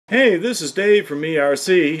Hey, this is Dave from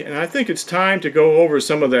ERC, and I think it's time to go over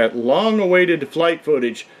some of that long-awaited flight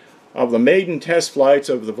footage of the maiden test flights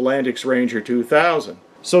of the Volantex Ranger 2000.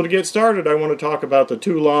 So to get started, I want to talk about the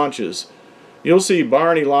two launches. You'll see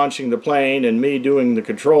Barney launching the plane and me doing the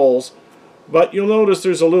controls, but you'll notice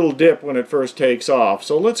there's a little dip when it first takes off.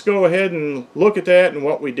 So let's go ahead and look at that and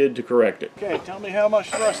what we did to correct it. Okay, tell me how much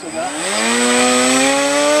thrust it got.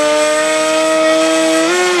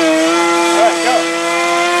 Alright, go.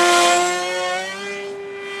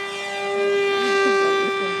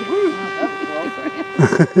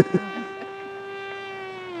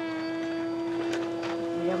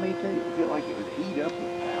 Yeah, me too. I feel like it would heat up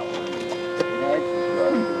with power. It adds some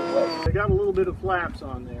thrust to the way. They got a little bit of flaps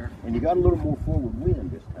on there. And you got a little more forward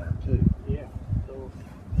wind this time too. Yeah, so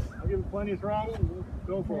I'll give it plenty of throttle and we'll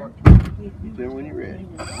go for it. You tell when you're ready.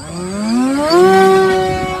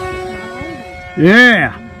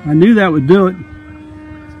 Yeah, I knew that would do it.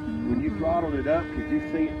 When you throttled it up, could you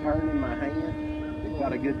see it turn in my hand? It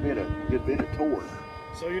got a good bit of torque.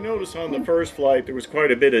 So you notice on the first flight there was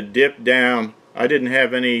quite a bit of dip down. I didn't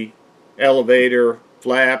have any elevator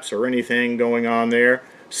flaps or anything going on there.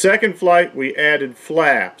 Second flight we added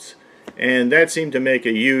flaps, and that seemed to make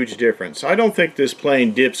a huge difference. I don't think this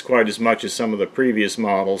plane dips quite as much as some of the previous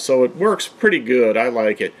models, so it works pretty good. I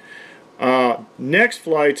like it. Next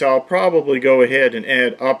flights I'll probably go ahead and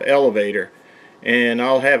add up elevator, and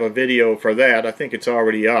I'll have a video for that. I think it's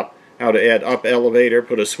already up, how to add up elevator,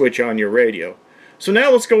 put a switch on your radio. So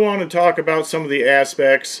now let's go on and talk about some of the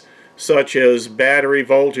aspects such as battery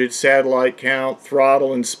voltage, satellite count,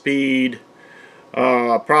 throttle and speed,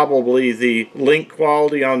 probably the link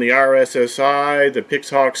quality on the RSSI, the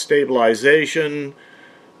PixHawk stabilization,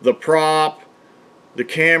 the prop, the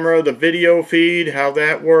camera, the video feed, how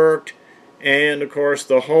that worked, and of course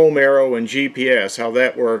the home arrow and GPS, how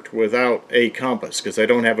that worked without a compass, because I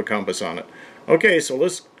don't have a compass on it. Okay, so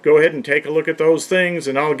let's go ahead and take a look at those things,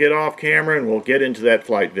 and I'll get off camera and we'll get into that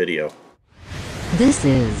flight video. This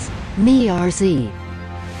is ERC.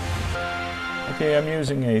 Okay, I'm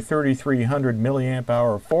using a 3300 milliamp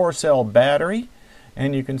hour 4-cell battery,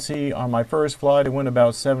 and you can see on my first flight it went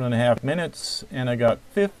about 7.5 minutes, and I got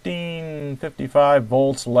 1555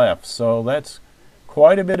 volts left, so that's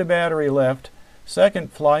quite a bit of battery left.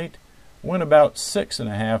 Second flight went about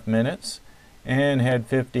 6.5 minutes and had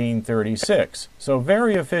 1536, so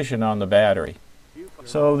very efficient on the battery.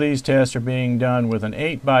 So these tests are being done with an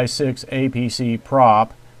 8x6 APC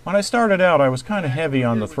prop. When I started out I was kind of heavy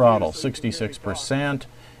on the throttle, 66%,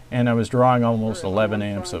 and I was drawing almost 11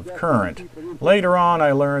 amps of current. Later on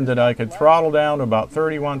I learned that I could throttle down to about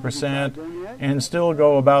 31% and still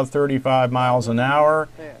go about 35 miles an hour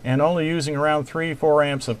and only using around 3-4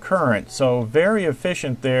 amps of current. So very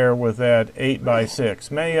efficient there with that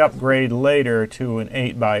 8x6. May upgrade later to an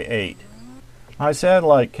 8x8. My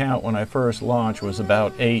satellite count when I first launched was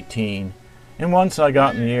about 18. And once I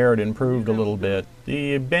got in the air it improved a little bit.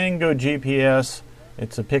 The Banggood GPS,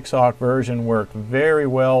 it's a PixHawk version, worked very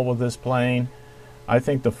well with this plane. I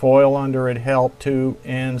think the foil under it helped too,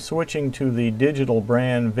 and switching to the digital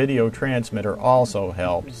brand video transmitter also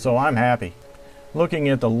helped, so I'm happy. Looking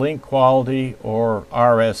at the link quality, or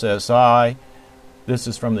RSSI, this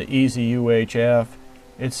is from the EZUHF,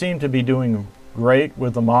 it seemed to be doing great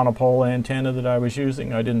with the monopole antenna that I was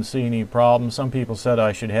using. I didn't see any problems. Some people said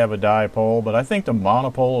I should have a dipole, but I think the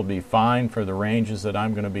monopole will be fine for the ranges that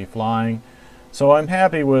I'm going to be flying. So I'm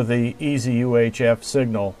happy with the EZUHF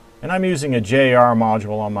signal, and I'm using a JR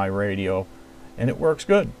module on my radio, and it works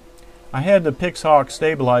good. I had the PixHawk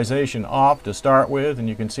stabilization off to start with, and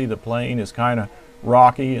you can see the plane is kind of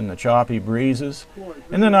rocky in the choppy breezes.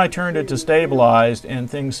 And then I turned it to stabilized, and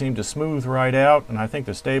things seemed to smooth right out, and I think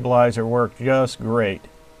the stabilizer worked just great.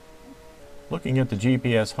 Looking at the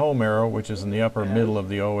GPS home arrow, which is in the upper middle of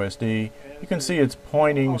the OSD, you can see it's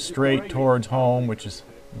pointing straight towards home, which is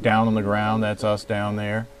down on the ground. That's us down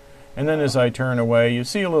there. And then as I turn away, you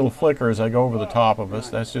see a little flicker as I go over the top of us.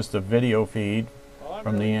 That's just the video feed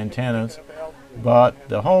from the antennas. But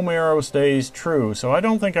the home arrow stays true, so I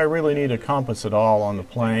don't think I really need a compass at all on the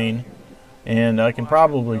plane. And I can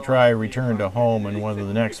probably try return to home in one of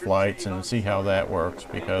the next flights and see how that works,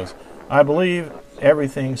 because I believe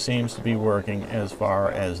everything seems to be working as far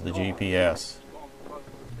as the GPS.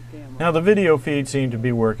 Now the video feed seemed to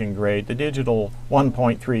be working great. The digital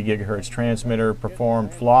 1.3 gigahertz transmitter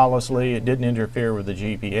performed flawlessly. It didn't interfere with the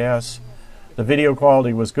GPS. The video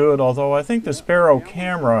quality was good, although I think the Sparrow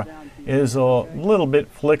camera is a little bit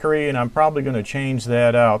flickery, and I'm probably going to change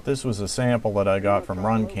that out. This was a sample that I got from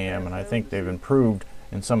RunCam, and I think they've improved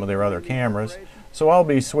in some of their other cameras, so I'll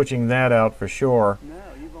be switching that out for sure.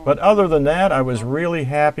 But other than that, I was really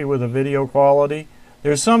happy with the video quality.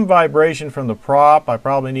 There's some vibration from the prop. I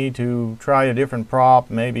probably need to try a different prop,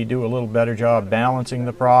 maybe do a little better job balancing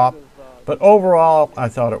the prop. But overall, I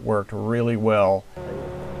thought it worked really well.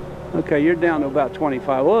 Okay, you're down to about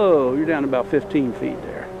 25. Whoa, you're down to about 15 feet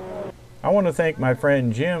there. I want to thank my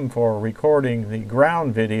friend Jim for recording the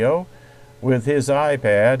ground video with his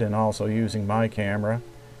iPad and also using my camera.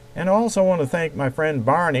 And I also want to thank my friend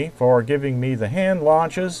Barney for giving me the hand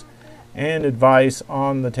launches and advice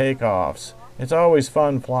on the takeoffs. It's always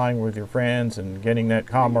fun flying with your friends and getting that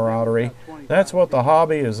camaraderie. That's what the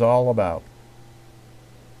hobby is all about.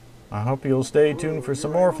 I hope you'll stay tuned for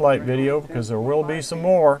some more flight video because there will be some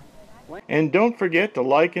more. And don't forget to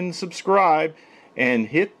like and subscribe and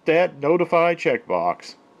hit that notify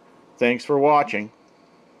checkbox. Thanks for watching.